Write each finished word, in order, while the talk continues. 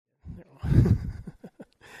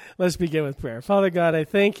Let's begin with prayer. Father God, I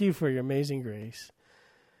thank you for your amazing grace,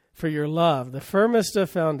 for your love, the firmest of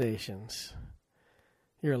foundations.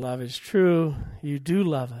 Your love is true. You do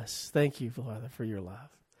love us. Thank you, Father, for your love.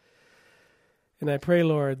 And I pray,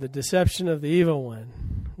 Lord, the deception of the evil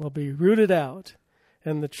one will be rooted out,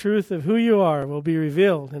 and the truth of who you are will be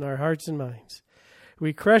revealed in our hearts and minds.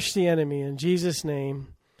 We crush the enemy in Jesus'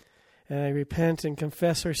 name, and I repent and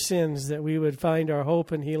confess our sins that we would find our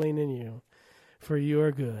hope and healing in you. For you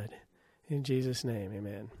are good. In Jesus' name,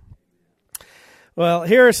 amen. Well,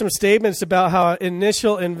 here are some statements about how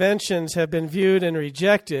initial inventions have been viewed and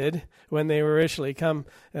rejected when they were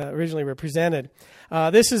originally were presented.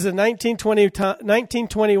 This is a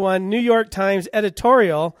 1921 New York Times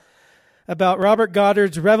editorial about Robert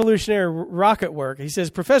Goddard's revolutionary rocket work. He says,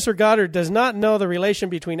 Professor Goddard does not know the relation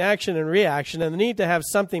between action and reaction and the need to have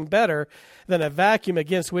something better than a vacuum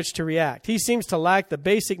against which to react. He seems to lack the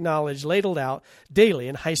basic knowledge ladled out daily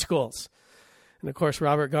in high schools. And of course,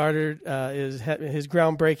 Robert Goddard, his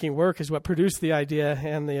groundbreaking work is what produced the idea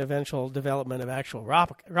and the eventual development of actual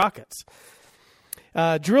rockets.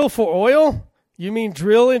 Drill for oil? You mean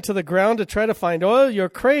drill into the ground to try to find oil? You're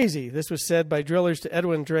crazy. This was said by drillers to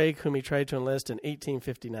Edwin Drake, whom he tried to enlist in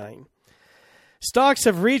 1859. Stocks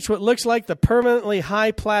have reached what looks like the permanently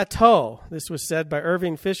high plateau. This was said by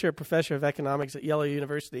Irving Fisher, professor of economics at Yale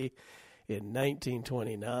University in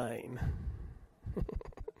 1929.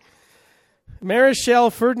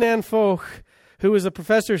 Marechal Ferdinand Foch, who was a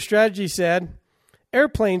professor of strategy, said,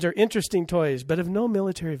 airplanes are interesting toys, but of no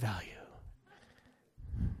military value.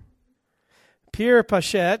 Pierre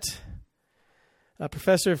Pachet, a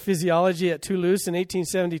professor of physiology at Toulouse in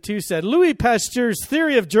 1872, said, Louis Pasteur's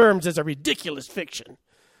theory of germs is a ridiculous fiction.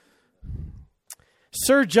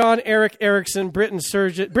 Sir John Erik Erikson, British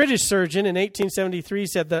surgeon in 1873,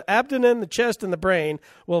 said, the abdomen, the chest, and the brain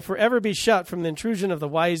will forever be shut from the intrusion of the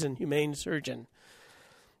wise and humane surgeon.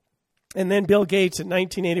 And then Bill Gates in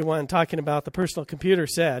 1981, talking about the personal computer,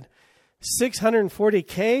 said,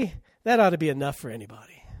 640K? That ought to be enough for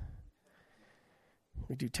anybody.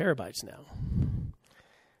 We do terabytes now.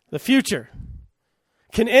 The future.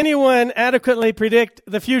 Can anyone adequately predict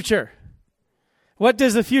the future? What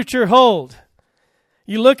does the future hold?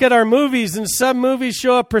 You look at our movies, and some movies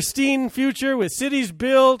show a pristine future with cities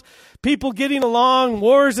built, people getting along,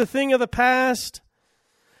 war is a thing of the past.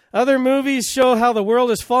 Other movies show how the world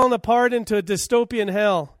has fallen apart into a dystopian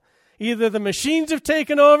hell. Either the machines have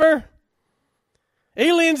taken over,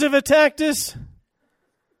 aliens have attacked us,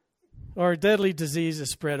 or a deadly disease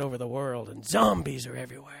has spread over the world and zombies are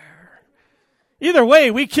everywhere. Either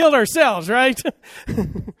way, we killed ourselves, right?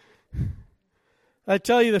 I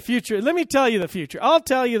tell you the future. Let me tell you the future. I'll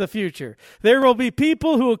tell you the future. There will be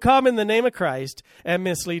people who will come in the name of Christ and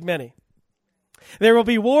mislead many. There will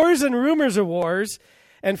be wars and rumors of wars,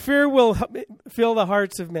 and fear will fill the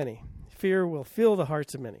hearts of many. Fear will fill the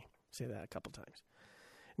hearts of many. Say that a couple times.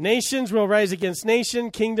 Nations will rise against nation,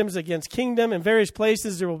 kingdoms against kingdom. In various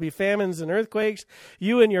places there will be famines and earthquakes.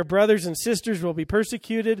 You and your brothers and sisters will be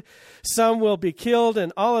persecuted. Some will be killed,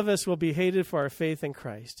 and all of us will be hated for our faith in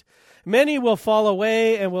Christ. Many will fall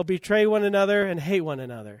away and will betray one another and hate one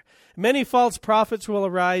another. Many false prophets will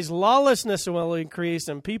arise. Lawlessness will increase,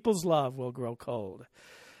 and people's love will grow cold.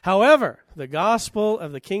 However, the gospel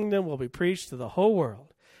of the kingdom will be preached to the whole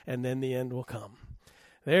world, and then the end will come.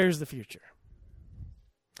 There's the future.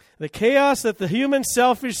 The chaos that the human,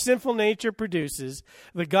 selfish, sinful nature produces,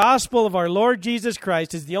 the gospel of our Lord Jesus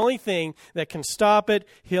Christ is the only thing that can stop it,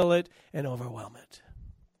 heal it, and overwhelm it.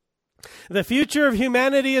 The future of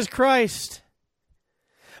humanity is Christ.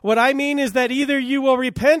 What I mean is that either you will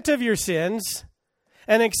repent of your sins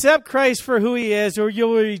and accept Christ for who he is, or you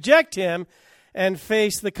will reject him and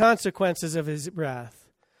face the consequences of his wrath.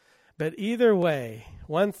 But either way,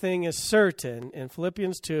 one thing is certain in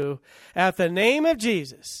Philippians 2, at the name of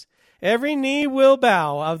Jesus, every knee will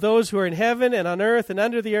bow of those who are in heaven and on earth and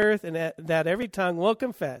under the earth, and that every tongue will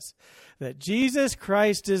confess that Jesus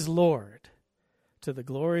Christ is Lord, to the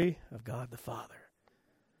glory of God the Father.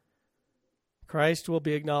 Christ will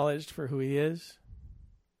be acknowledged for who he is.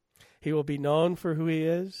 He will be known for who he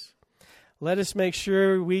is. Let us make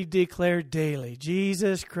sure we declare daily,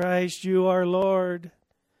 Jesus Christ, you are Lord.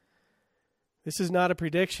 This is not a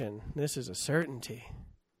prediction. This is a certainty.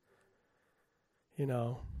 You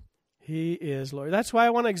know, he is Lord. That's why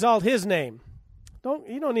I want to exalt his name.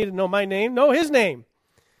 You don't need to know my name. Know his name.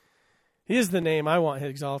 He is the name I want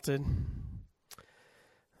exalted.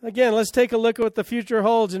 Again, let's take a look at what the future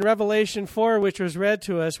holds. In Revelation 4, which was read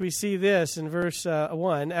to us, we see this in verse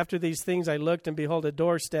 1. After these things I looked, and behold, a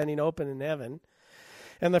door standing open in heaven.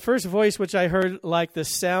 And the first voice which I heard like the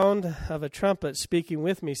sound of a trumpet speaking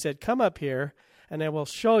with me said, "Come up here, and I will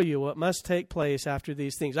show you what must take place after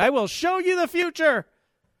these things." I will show you the future.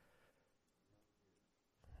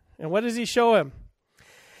 And what does he show him?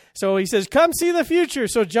 So he says, "Come see the future."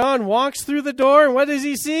 So John walks through the door, and what does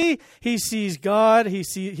he see? He sees God.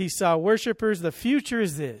 He saw worshipers. The future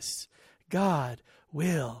is this: God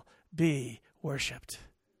will be worshipped.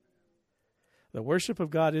 The worship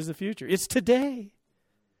of God is the future. It's today.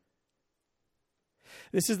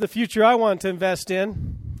 This is the future I want to invest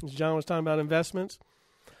in. As John was talking about investments,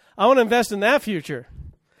 I want to invest in that future.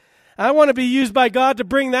 I want to be used by God to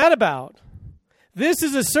bring that about. This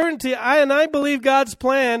is a certainty, I believe God's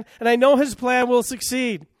plan, and I know His plan will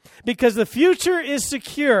succeed. Because the future is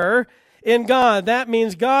secure in God. That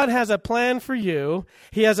means God has a plan for you.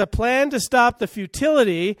 He has a plan to stop the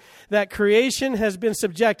futility that creation has been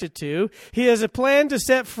subjected to. He has a plan to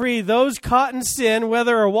set free those caught in sin,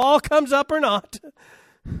 whether a wall comes up or not.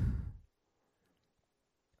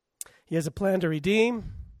 He has a plan to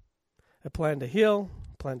redeem, a plan to heal,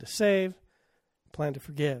 a plan to save, a plan to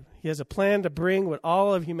forgive. He has a plan to bring what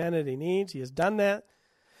all of humanity needs. He has done that.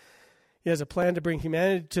 He has a plan to bring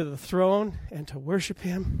humanity to the throne and to worship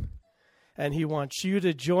Him. And He wants you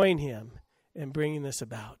to join Him in bringing this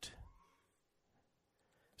about.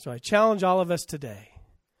 So I challenge all of us today.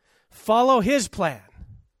 Follow His plan.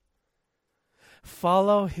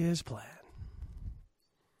 Follow His plan.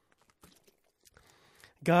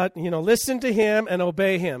 God, listen to Him and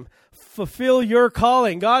obey Him. Fulfill your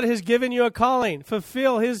calling. God has given you a calling.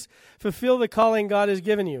 Fulfill the calling God has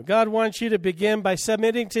given you. God wants you to begin by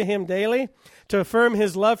submitting to Him daily, to affirm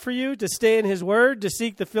His love for you, to stay in His Word, to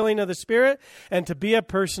seek the filling of the Spirit, and to be a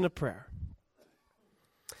person of prayer.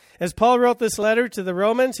 As Paul wrote this letter to the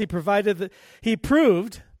Romans, he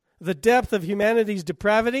proved the depth of humanity's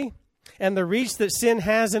depravity and the reach that sin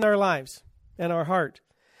has in our lives and our heart.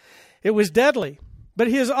 It was deadly. But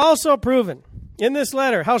he has also proven in this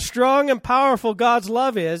letter how strong and powerful God's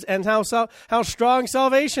love is and how strong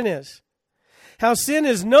salvation is. How sin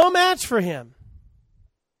is no match for Him.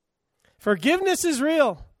 Forgiveness is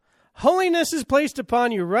real. Holiness is placed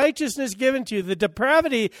upon you. Righteousness given to you. The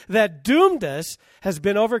depravity that doomed us has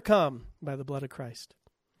been overcome by the blood of Christ.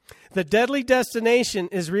 The deadly destination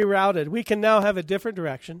is rerouted. We can now have a different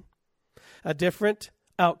direction, a different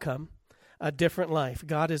outcome, a different life.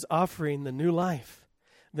 God is offering the new life,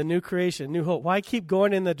 the new creation, new hope. Why keep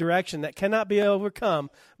going in the direction that cannot be overcome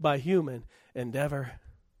by human endeavor?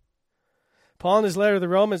 Paul in his letter to the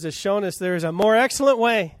Romans has shown us there is a more excellent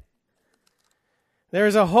way. There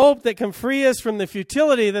is a hope that can free us from the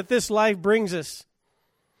futility that this life brings us.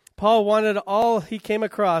 Paul wanted all he came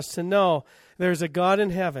across to know there's a God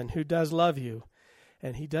in heaven who does love you,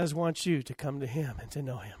 and He does want you to come to Him and to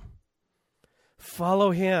know Him.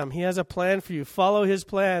 Follow Him. He has a plan for you. Follow His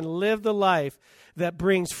plan. Live the life that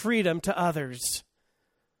brings freedom to others.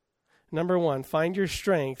 Number 1, find your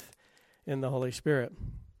strength in the Holy Spirit.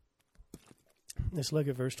 Let's look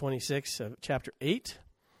at verse 26 of chapter 8.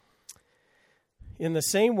 In the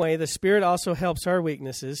same way, the Spirit also helps our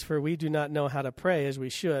weaknesses, for we do not know how to pray as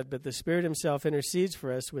we should, but the Spirit Himself intercedes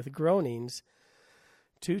for us with groanings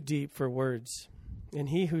too deep for words. And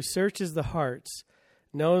He who searches the hearts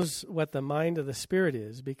knows what the mind of the Spirit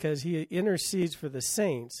is, because He intercedes for the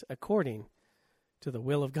saints according to the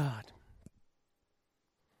will of God.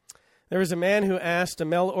 There was a man who asked a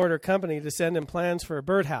mail order company to send him plans for a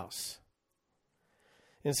birdhouse.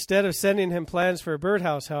 Instead of sending him plans for a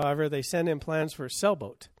birdhouse, however, they sent him plans for a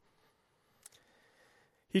sailboat.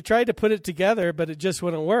 He tried to put it together, but it just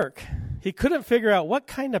wouldn't work. He couldn't figure out what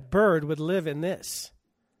kind of bird would live in this.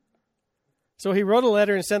 So he wrote a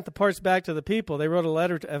letter and sent the parts back to the people. They wrote a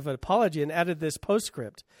letter of apology and added this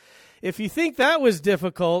postscript. If you think that was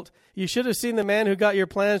difficult, you should have seen the man who got your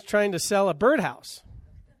plans trying to sell a birdhouse.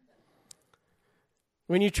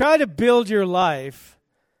 When you try to build your life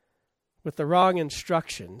with the wrong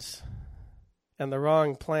instructions and the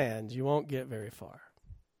wrong plans, you won't get very far.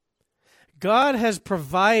 God has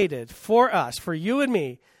provided for us, for you and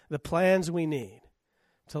me, the plans we need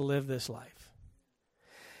to live this life.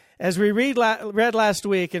 As we read last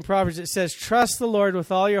week in Proverbs, it says, trust the Lord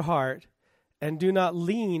with all your heart and do not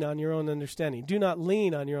lean on your own understanding. Do not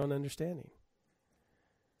lean on your own understanding.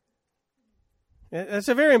 That's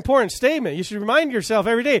a very important statement. You should remind yourself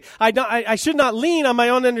every day, I should not lean on my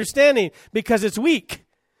own understanding because it's weak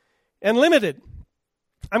and limited.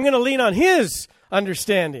 I'm going to lean on His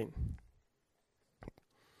understanding.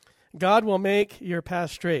 God will make your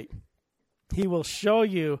path straight. He will show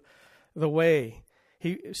you the way.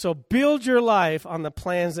 So build your life on the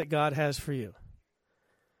plans that God has for you.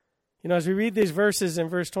 You know, as we read these verses in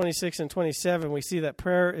verse 26 and 27, we see that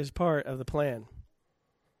prayer is part of the plan.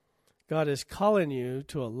 God is calling you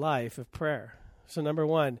to a life of prayer. So number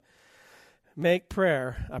one, make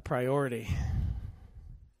prayer a priority.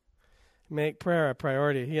 Make prayer a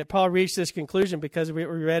priority. Yet Paul reached this conclusion because we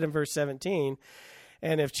read in verse 17,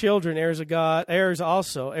 and if children, heirs of God, heirs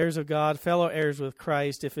of God, fellow heirs with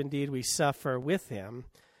Christ, if indeed we suffer with him,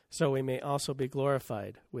 so we may also be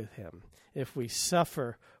glorified with him. If we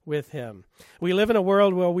suffer with him. We live in a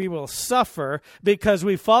world where we will suffer because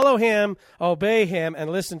we follow him, obey him, and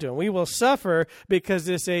listen to him. We will suffer because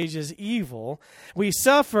this age is evil. We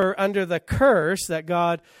suffer under the curse that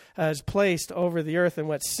God has placed over the earth and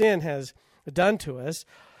what sin has done to us.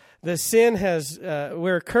 The sin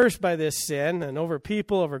we're cursed by this sin, and over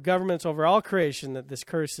people, over governments, over all creation that this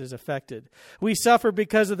curse is affected. We suffer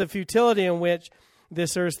because of the futility in which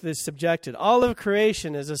this earth is subjected. All of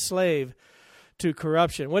creation is a slave to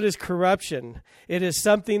corruption. What is corruption? It is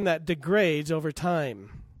something that degrades over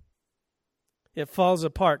time. It falls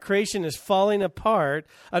apart. Creation is falling apart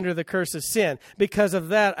under the curse of sin. Because of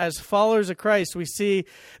that, as followers of Christ, we see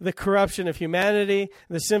the corruption of humanity,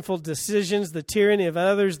 the sinful decisions, the tyranny of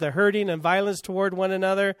others, the hurting and violence toward one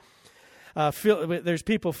another. There's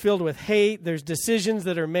people filled with hate. There's decisions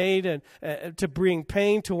that are made to bring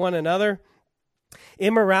pain to one another.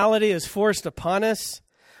 Immorality is forced upon us.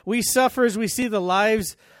 We suffer as we see the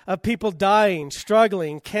lives of people dying,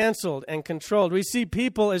 struggling, canceled, and controlled. We see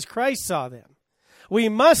people as Christ saw them. We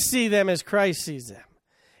must see them as Christ sees them.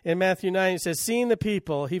 In Matthew 9, it says, seeing the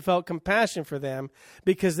people, he felt compassion for them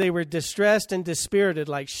because they were distressed and dispirited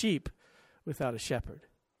like sheep without a shepherd.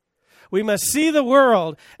 We must see the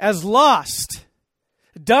world as lost,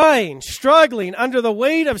 dying, struggling under the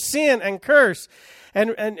weight of sin and curse.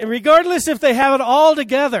 And regardless if they have it all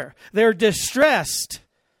together, they're distressed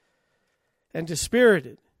and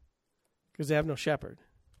dispirited because they have no shepherd.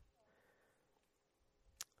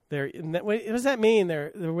 What does that mean?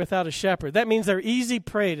 They're without a shepherd. That means they're easy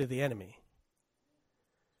prey to the enemy.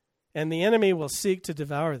 And the enemy will seek to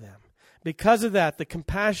devour them. Because of that, the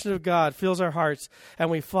compassion of God fills our hearts,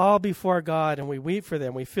 and we fall before God, and we weep for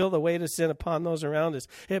them. We feel the weight of sin upon those around us.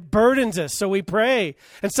 It burdens us, so we pray.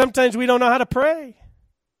 And sometimes we don't know how to pray.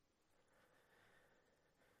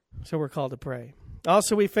 So we're called to pray.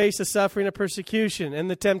 Also, we face the suffering of persecution and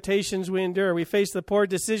the temptations we endure. We face the poor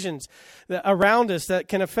decisions around us that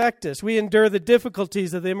can affect us. We endure the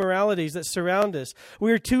difficulties of the immoralities that surround us.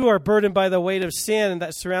 We too are burdened by the weight of sin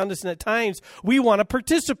that surround us, and at times we want to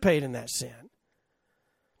participate in that sin.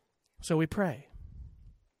 So we pray.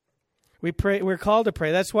 We pray. We're called to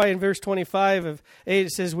pray. That's why in verse 25 of 8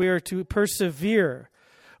 it says we are to persevere.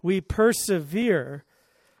 We persevere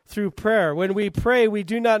through prayer. When we pray, we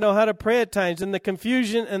do not know how to pray at times, and the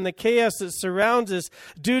confusion and the chaos that surrounds us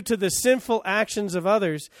due to the sinful actions of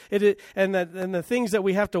others and the things that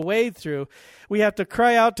we have to wade through, we have to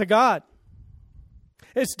cry out to God.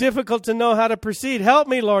 It's difficult to know how to proceed. Help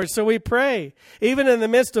me, Lord. So we pray. Even in the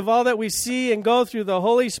midst of all that we see and go through, the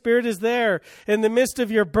Holy Spirit is there. In the midst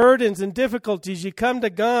of your burdens and difficulties, you come to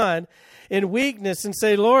God in weakness and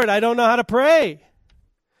say, Lord, I don't know how to pray.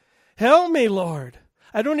 Help me, Lord.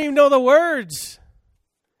 I don't even know the words.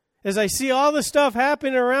 As I see all the stuff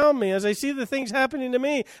happening around me, as I see the things happening to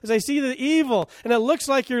me, as I see the evil, and it looks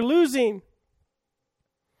like you're losing.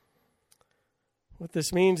 What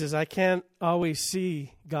this means is I can't always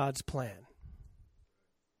see God's plan.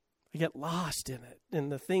 I get lost in it, in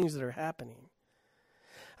the things that are happening.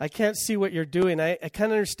 I can't see what you're doing. I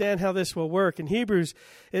can't understand how this will work. In Hebrews,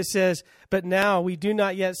 it says, but now we do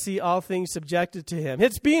not yet see all things subjected to him.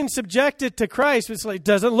 It's being subjected to Christ. It's like,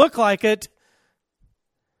 doesn't look like it.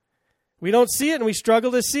 We don't see it, and we struggle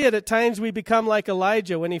to see it. At times we become like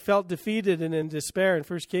Elijah when he felt defeated and in despair. In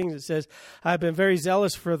 1 Kings, it says, I've been very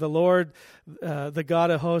zealous for the Lord, the God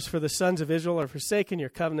of hosts, for the sons of Israel have forsaken your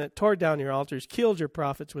covenant, tore down your altars, killed your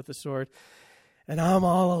prophets with the sword, and I'm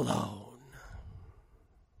all alone.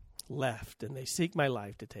 Left, and they seek my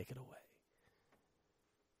life to take it away.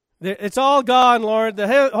 It's all gone, Lord.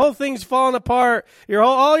 The whole thing's falling apart.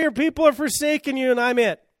 All your people are forsaking you, and I'm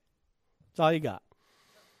it. That's all you got.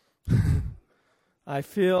 I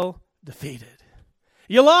feel defeated.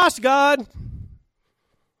 You lost, God.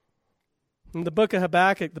 In the book of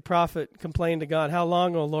Habakkuk, the prophet complained to God, how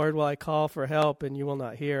long, O Lord, will I call for help, and you will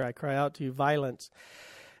not hear? I cry out to you, violence.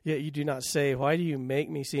 Yet you do not say, why do you make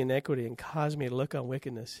me see iniquity and cause me to look on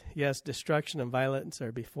wickedness? Yes, destruction and violence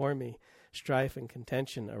are before me. Strife and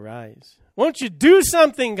contention arise. Won't you do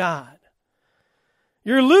something, God?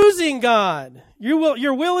 You're losing, God.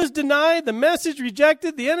 Your will is denied. The message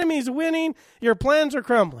rejected. The enemy is winning. Your plans are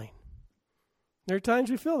crumbling. There are times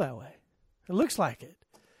we feel that way. It looks like it.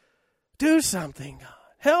 Do something, God.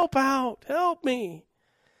 Help out. Help me.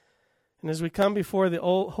 And as we come before the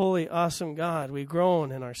holy, awesome God, we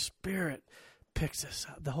groan and our spirit picks us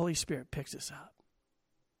up. The Holy Spirit picks us up.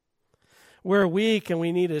 We're weak and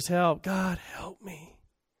we need His help. God, help me.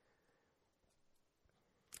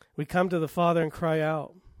 We come to the Father and cry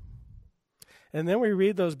out. And then we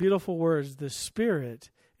read those beautiful words, the Spirit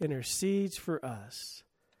intercedes for us.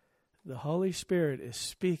 The Holy Spirit is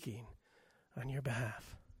speaking on your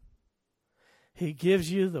behalf. He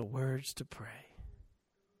gives you the words to pray.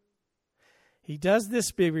 He does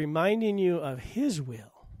this by reminding you of His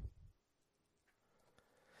will.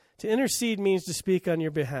 To intercede means to speak on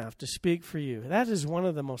your behalf, to speak for you. That is one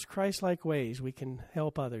of the most Christ-like ways we can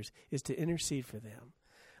help others, is to intercede for them.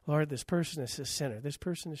 Lord, this person is a sinner. This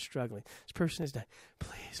person is struggling. This person is dying.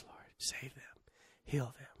 Please, Lord, save them.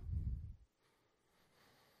 Heal them.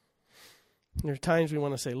 There are times we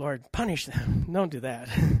want to say, Lord, punish them. Don't do that.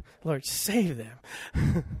 Lord, save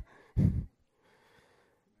them.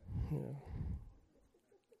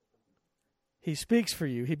 He speaks for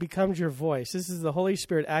you. He becomes your voice. This is the Holy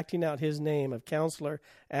Spirit acting out His name of Counselor,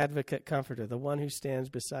 Advocate, Comforter, the one who stands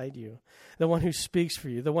beside you, the one who speaks for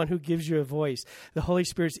you, the one who gives you a voice. The Holy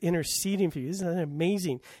Spirit's interceding for you. Isn't that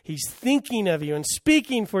amazing? He's thinking of you and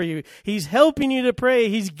speaking for you. He's helping you to pray.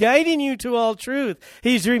 He's guiding you to all truth.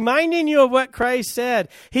 He's reminding you of what Christ said.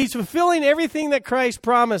 He's fulfilling everything that Christ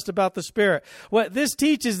promised about the Spirit. What this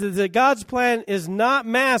teaches is that God's plan is not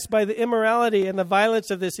masked by the immorality and the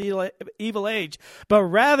violence of this evil age, but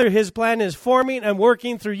rather His plan is forming and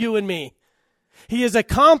working through you and me. He is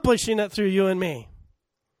accomplishing it through you and me.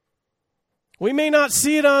 We may not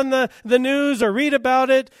see it on the news or read about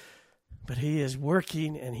it, but He is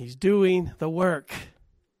working and He's doing the work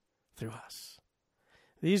through us.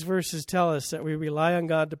 These verses tell us that we rely on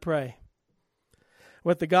God to pray.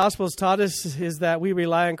 What the Gospels taught us is that we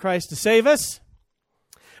rely on Christ to save us.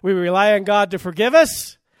 We rely on God to forgive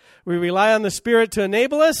us. We rely on the Spirit to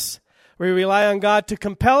enable us. We rely on God to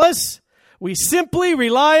compel us. We simply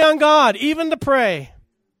rely on God, even to pray.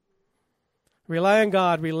 Rely on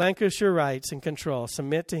God, relinquish your rights and control,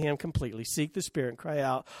 submit to Him completely, seek the Spirit, and cry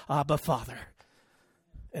out, Abba, Father,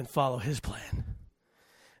 and follow His plan.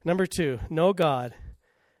 Number 2, know God.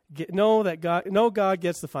 Know God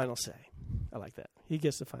gets the final say. I like that. He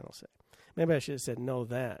gets the final say. Maybe I should have said, know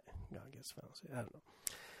that God gets the final say. I don't know.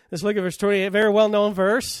 Let's look at verse 28, a very well-known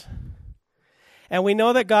verse. And we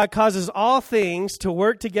know that God causes all things to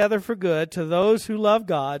work together for good to those who love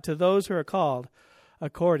God, to those who are called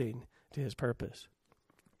according to His purpose.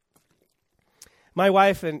 My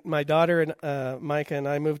wife and my daughter, and Micah, and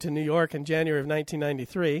I moved to New York in January of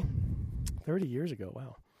 1993. 30 years ago,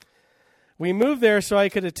 wow. We moved there so I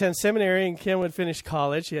could attend seminary and Kim would finish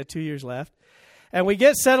college. She had 2 years left. And we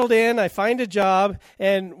get settled in, I find a job,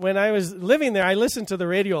 and when I was living there, I listened to the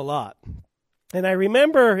radio a lot. And I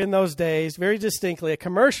remember in those days, very distinctly, a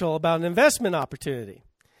commercial about an investment opportunity.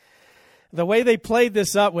 The way they played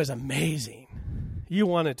this up was amazing. You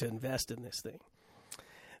wanted to invest in this thing.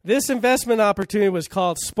 This investment opportunity was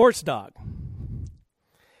called Sports Dog.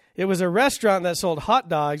 It was a restaurant that sold hot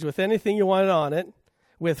dogs with anything you wanted on it,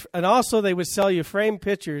 and also they would sell you framed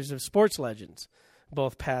pictures of sports legends,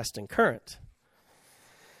 both past and current.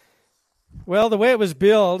 Well, the way it was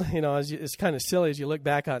billed, it's kind of silly as you look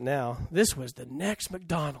back on it now. This was the next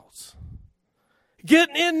McDonald's.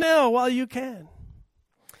 Get in now while you can.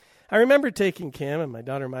 I remember taking Kim and my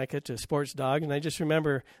daughter Micah to Sports Dog, and I just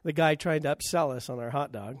remember the guy trying to upsell us on our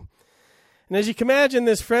hot dog. And as you can imagine,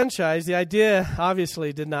 this franchise, the idea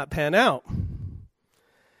obviously did not pan out.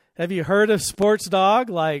 Have you heard of Sports Dog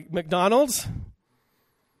like McDonald's?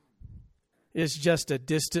 It's just a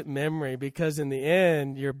distant memory because in the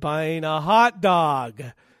end, you're buying a hot dog.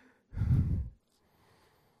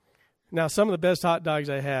 Now, some of the best hot dogs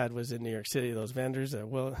I had was in New York City. Those vendors,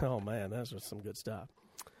 oh man, that was some good stuff.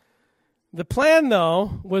 The plan,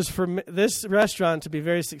 though, was for this restaurant to be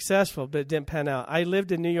very successful, but it didn't pan out. I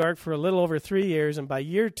lived in New York for a little over 3 years, and by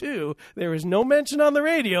year 2, there was no mention on the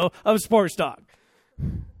radio of Sports Dog.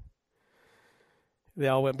 They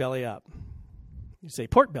all went belly up. You say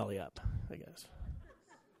pork belly up, I guess.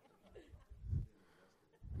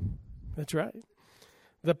 That's right.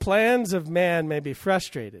 The plans of man may be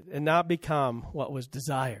frustrated and not become what was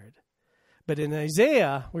desired. But in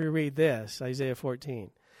Isaiah, we read this, Isaiah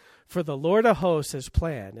 14. For the Lord of hosts has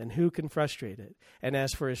planned, and who can frustrate it? And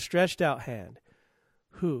as for His stretched out hand,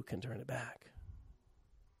 who can turn it back?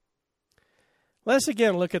 Let's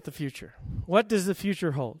again look at the future. What does the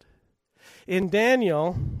future hold? In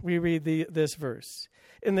Daniel, we read this verse.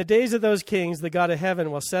 In the days of those kings, the God of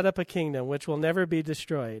heaven will set up a kingdom which will never be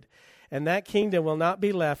destroyed, and that kingdom will not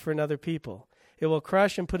be left for another people. It will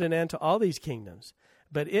crush and put an end to all these kingdoms,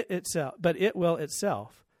 but it will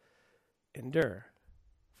itself endure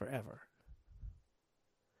forever.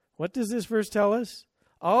 What does this verse tell us?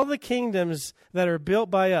 All the kingdoms that are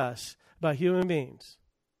built by us, by human beings,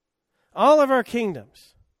 all of our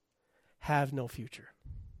kingdoms have no future.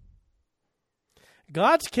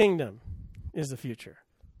 God's kingdom is the future.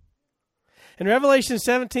 In Revelation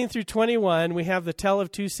 17 through 21, we have the tale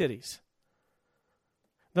of two cities.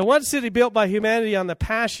 The one city built by humanity on the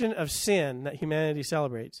passion of sin that humanity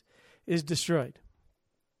celebrates is destroyed.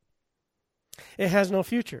 It has no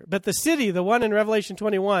future. But the city, the one in Revelation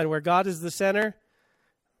 21, where God is the center,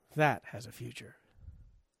 that has a future.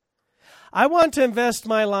 I want to invest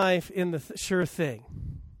my life in the sure thing.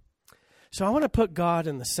 So I want to put God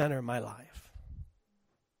in the center of my life.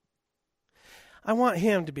 I want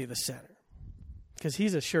Him to be the center because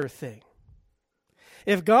He's a sure thing.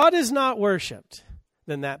 If God is not worshipped,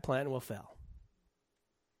 then that plan will fail.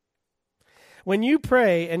 When you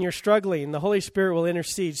pray and you're struggling, the Holy Spirit will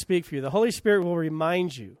intercede, speak for you. The Holy Spirit will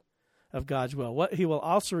remind you of God's will. What He will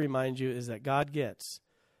also remind you is that God gets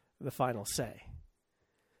the final say.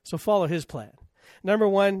 So follow His plan. Number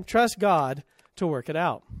one, trust God to work it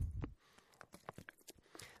out.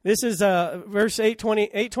 This is verse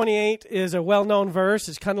 828 is a well-known verse.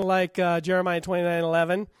 It's kind of like Jeremiah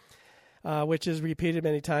 29:11, which is repeated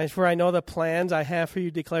many times. For I know the plans I have for you,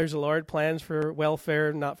 declares the Lord, plans for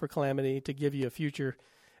welfare, not for calamity, to give you a future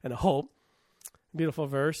and a hope. Beautiful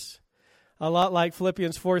verse. A lot like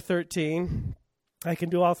Philippians 4:13. I can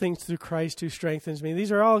do all things through Christ who strengthens me.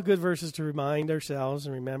 These are all good verses to remind ourselves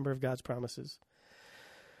and remember of God's promises.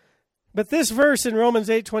 But this verse in Romans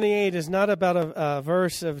 8:28 is not about a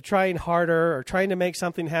verse of trying harder or trying to make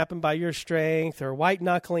something happen by your strength or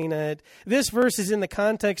white-knuckling it. This verse is in the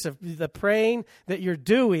context of the praying that you're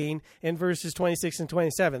doing in verses 26 and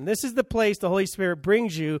 27. This is the place the Holy Spirit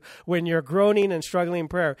brings you when you're groaning and struggling in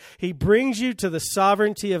prayer. He brings you to the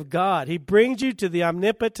sovereignty of God. He brings you to the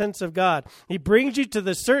omnipotence of God. He brings you to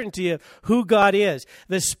the certainty of who God is.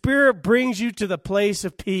 The Spirit brings you to the place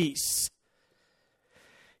of peace.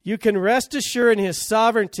 You can rest assured in His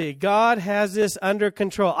sovereignty. God has this under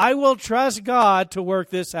control. I will trust God to work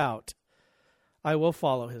this out. I will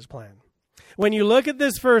follow His plan. When you look at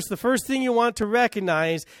this verse, the first thing you want to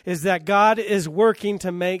recognize is that God is working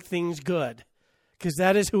to make things good, because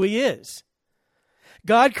that is who He is.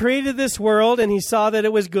 God created this world and He saw that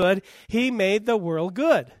it was good. He made the world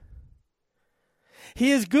good. He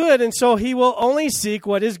is good, and so He will only seek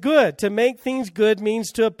what is good. To make things good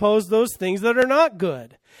means to oppose those things that are not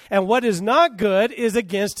good. And what is not good is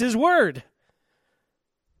against His word.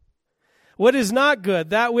 What is not good?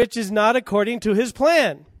 That which is not according to His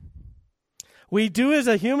plan. We do as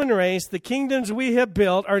a human race, the kingdoms we have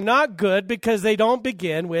built are not good because they don't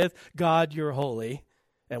begin with, God, you're holy,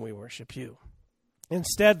 and we worship you.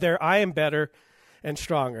 Instead, they're, I am better and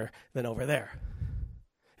stronger than over there.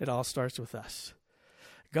 It all starts with us.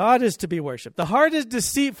 God is to be worshipped. The heart is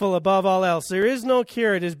deceitful above all else. There is no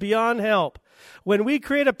cure. It is beyond help. When we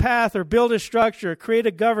create a path or build a structure, create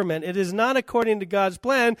a government, it is not according to God's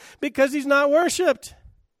plan because He's not worshipped.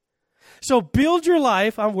 So build your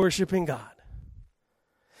life on worshiping God.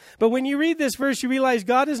 But when you read this verse, you realize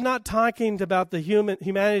God is not talking about the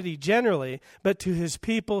humanity generally, but to His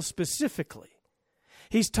people specifically.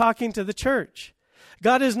 He's talking to the church.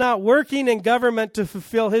 God is not working in government to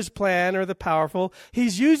fulfill His plan or the powerful.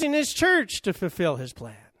 He's using His church to fulfill His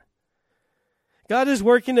plan. God is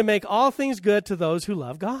working to make all things good to those who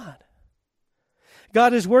love God.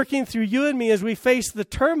 God is working through you and me as we face the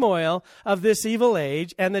turmoil of this evil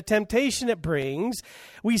age and the temptation it brings.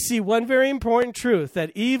 We see one very important truth,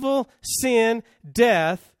 that evil, sin,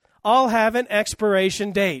 death, all have an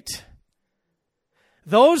expiration date.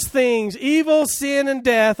 Those things, evil, sin, and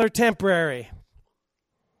death, are temporary.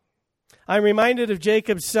 I'm reminded of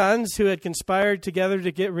Jacob's sons who had conspired together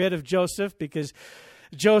to get rid of Joseph because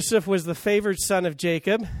Joseph was the favored son of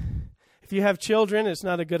Jacob. If you have children, it's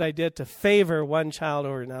not a good idea to favor one child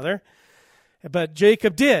over another. But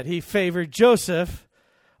Jacob did. He favored Joseph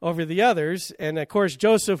over the others. And, of course,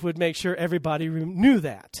 Joseph would make sure everybody knew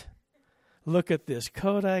that. Look at this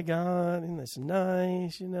coat I got, and it's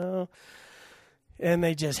nice, And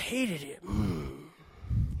they just hated it.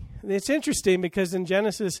 It's interesting because in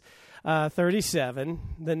Genesis 37,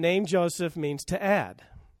 the name Joseph means to add.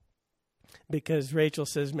 Because Rachel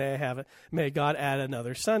says, may God add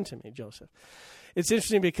another son to me, Joseph. It's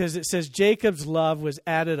interesting because it says Jacob's love was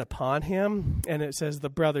added upon him, and it says the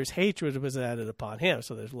brother's hatred was added upon him.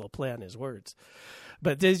 So there's a little play on his words.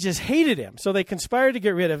 But they just hated him. So they conspired to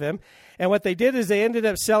get rid of him. And what they did is they ended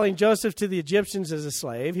up selling Joseph to the Egyptians as a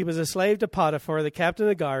slave. He was a slave to Potiphar, the captain of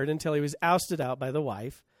the guard, until he was ousted out by the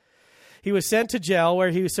wife. He was sent to jail where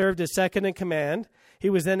he served as second in command. He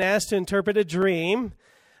was then asked to interpret a dream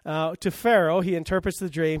to Pharaoh. He interprets the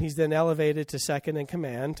dream. He's then elevated to second in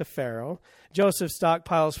command to Pharaoh. Joseph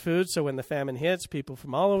stockpiles food, so when the famine hits, people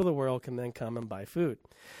from all over the world can then come and buy food.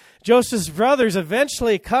 Joseph's brothers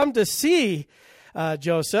eventually come to see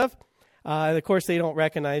Joseph. Of course, they don't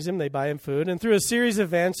recognize him. They buy him food. And through a series of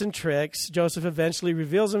events and tricks, Joseph eventually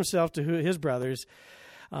reveals himself to his brothers.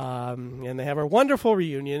 And they have a wonderful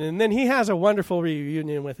reunion. And then he has a wonderful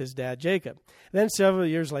reunion with his dad, Jacob. Then several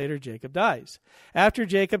years later, Jacob dies. After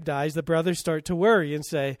Jacob dies, the brothers start to worry and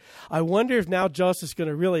say, I wonder if now Joseph's going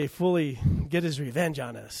to really fully get his revenge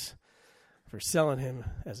on us for selling him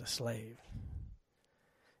as a slave.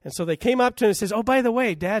 And so they came up to him and says, oh, by the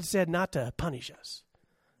way, Dad said not to punish us.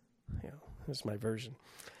 That's my version.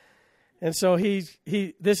 And so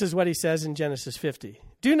this is what he says in Genesis 50.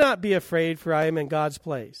 Do not be afraid, for I am in God's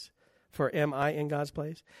place. For am I in God's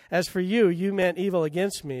place? As for you, you meant evil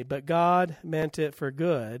against me, but God meant it for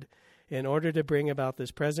good in order to bring about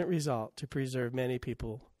this present result to preserve many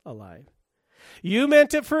people alive. You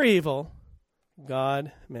meant it for evil.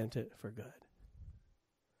 God meant it for good.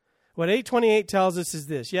 What 8:28 tells us is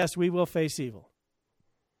this. Yes, we will face evil.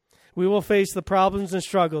 We will face the problems and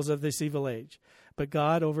struggles of this evil age, but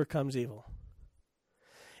God overcomes evil.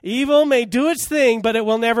 Evil may do its thing, but it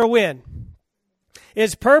will never win.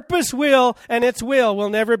 Its purpose and its will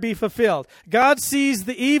never be fulfilled. God sees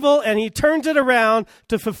the evil and he turns it around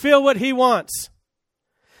to fulfill what he wants.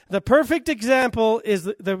 The perfect example is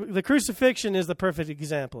the crucifixion is the perfect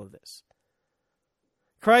example of this.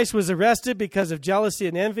 Christ was arrested because of jealousy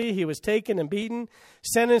and envy. He was taken and beaten,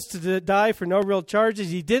 sentenced to die for no real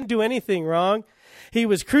charges. He didn't do anything wrong. He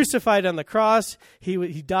was crucified on the cross.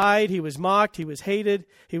 He died. He was mocked. He was hated.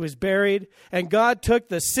 He was buried. And God took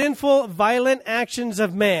the sinful, violent actions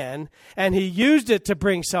of man, and he used it to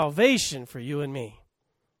bring salvation for you and me.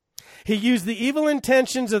 He used the evil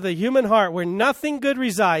intentions of the human heart where nothing good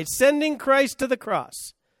resides, sending Christ to the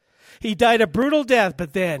cross. He died a brutal death,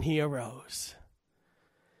 but then he arose.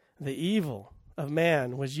 The evil of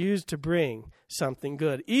man was used to bring something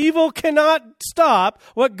good. Evil cannot stop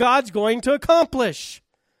what God's going to accomplish.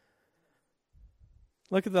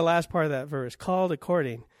 Look at the last part of that verse. Called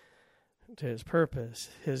according to his purpose,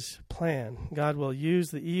 his plan. God will use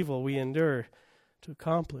the evil we endure to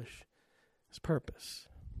accomplish his purpose.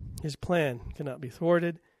 His plan cannot be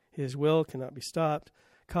thwarted. His will cannot be stopped.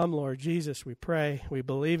 Come, Lord Jesus, we pray. We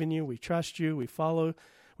believe in you. We trust you. We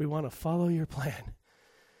want to follow your plan.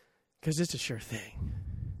 Because it's a sure thing.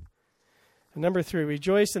 And number 3,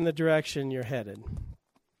 rejoice in the direction you're headed.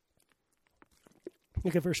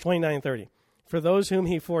 Look at verse 29 and 30. For those whom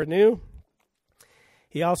he foreknew,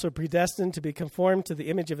 he also predestined to be conformed to the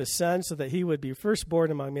image of his Son, so that he would be firstborn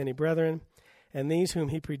among many brethren. And these whom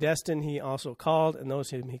he predestined, he also called. And those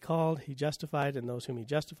whom he called, he justified. And those whom he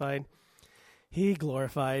justified, he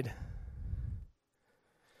glorified.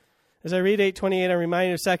 As I read 8:28, I'm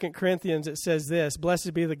reminded of 2 Corinthians. It says this,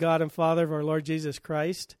 Blessed be the God and Father of our Lord Jesus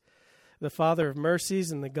Christ, the Father of mercies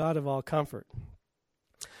and the God of all comfort,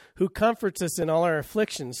 who comforts us in all our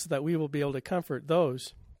afflictions, so that we will be able to comfort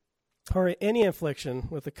those who are in any affliction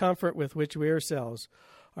with the comfort with which we ourselves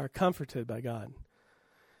are comforted by God.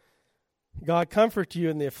 God comfort you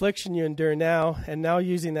in the affliction you endure now, and now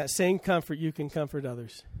using that same comfort, you can comfort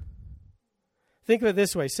others. Think of it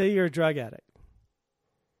this way. Say you're a drug addict.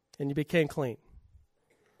 And you became clean.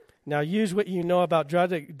 Now use what you know about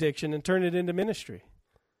drug addiction and turn it into ministry.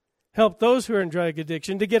 Help those who are in drug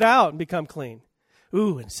addiction to get out and become clean.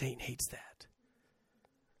 Ooh, and Satan hates that.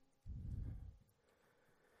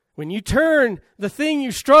 When you turn the thing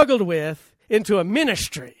you struggled with into a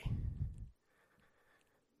ministry,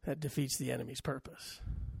 that defeats the enemy's purpose.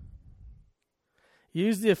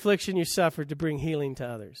 Use the affliction you suffered to bring healing to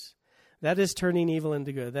others. That is turning evil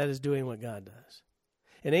into good. That is doing what God does.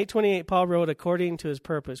 In 8:28, Paul wrote, according to his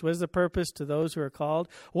purpose. What is the purpose to those who are called?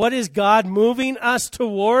 What is God moving us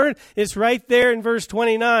toward? It's right there in verse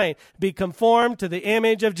 29. Be conformed to the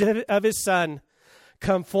image of his Son.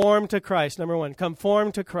 Conform to Christ. Number 1,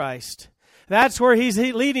 conform to Christ. That's where he's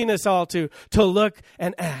leading us all to look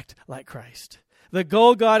and act like Christ. The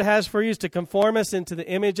goal God has for you is to conform us into the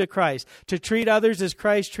image of Christ, to treat others as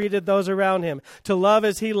Christ treated those around him, to love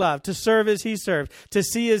as he loved, to serve as he served, to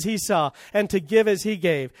see as he saw, and to give as he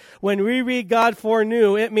gave. When we read God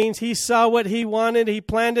foreknew, it means he saw what he wanted, he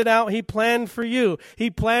planned it out, he planned for you. He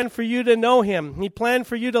planned for you to know him. He planned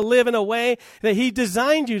for you to live in a way that he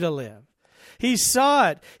designed you to live. He saw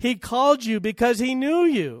it. He called you because he knew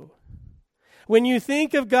you. When you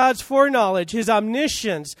think of God's foreknowledge, his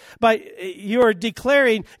omniscience, you are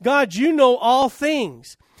declaring, God, you know all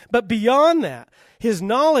things. But beyond that, his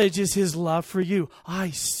knowledge is his love for you.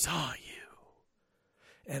 I saw you,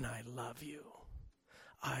 and I love you.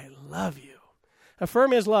 I love you.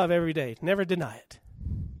 Affirm his love every day. Never deny it.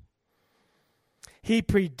 He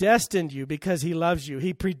predestined you because he loves you.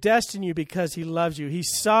 He predestined you because he loves you. He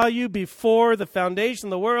saw you before the foundation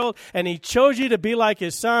of the world, and he chose you to be like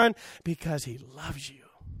his son because he loves you.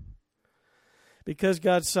 Because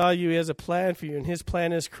God saw you, he has a plan for you, and his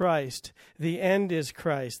plan is Christ. The end is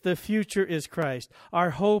Christ. The future is Christ.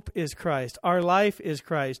 Our hope is Christ. Our life is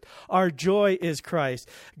Christ. Our joy is Christ.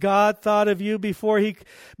 God thought of you before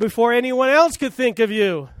anyone else could think of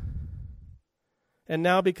you. And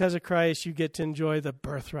now because of Christ, you get to enjoy the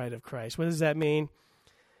birthright of Christ. What does that mean?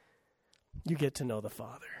 You get to know the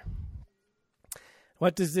Father.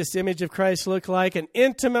 What does this image of Christ look like? An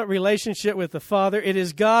intimate relationship with the Father. It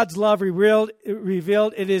is God's love revealed.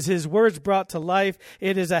 It is his words brought to life.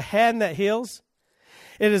 It is a hand that heals.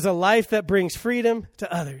 It is a life that brings freedom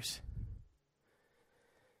to others.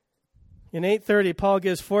 In 8:30, Paul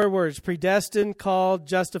gives 4 words: predestined, called,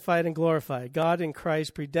 justified, and glorified. God in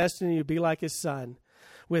Christ predestined you to be like his Son,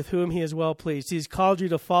 with whom he is well pleased. He's called you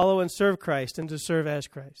to follow and serve Christ and to serve as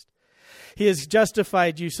Christ. He has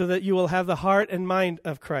justified you so that you will have the heart and mind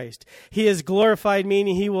of Christ. He is glorified,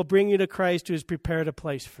 meaning he will bring you to Christ, who has prepared a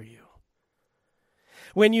place for you.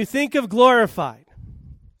 When you think of glorified,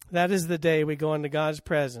 that is the day we go into God's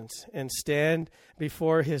presence and stand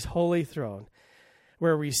before his holy throne.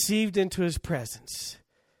 We're received into his presence.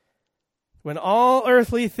 When all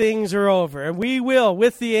earthly things are over, and we will,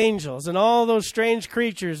 with the angels and all those strange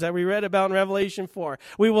creatures that we read about in Revelation 4,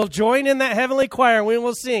 we will join in that heavenly choir and we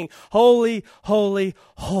will sing, holy, holy,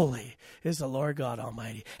 holy is the Lord God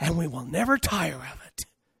Almighty. And we will never tire of it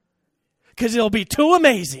because it'll be too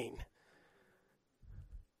amazing.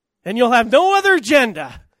 And you'll have no other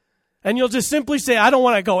agenda. And you'll just simply say, I don't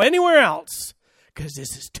want to go anywhere else because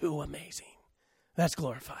this is too amazing. That's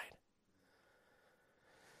glorified.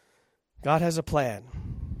 God has a plan.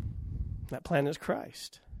 That plan is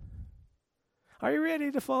Christ. Are you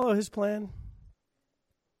ready to follow his plan?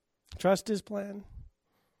 Trust his plan?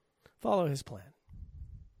 Follow his plan.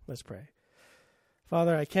 Let's pray.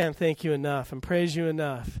 Father, I can't thank you enough and praise you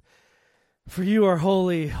enough. For you are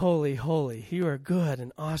holy, holy, holy. You are good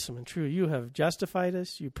and awesome and true. You have justified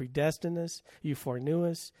us. You predestined us. You foreknew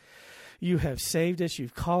us. You have saved us.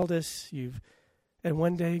 You've called us. And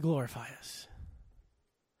one day glorify us.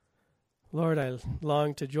 Lord, I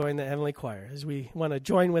long to join the heavenly choir as we want to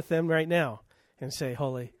join with them right now and say,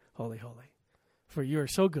 holy, holy, holy. For you are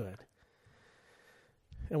so good.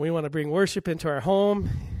 And we want to bring worship into our home,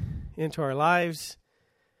 into our lives,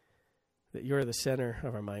 that you're the center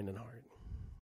of our mind and heart.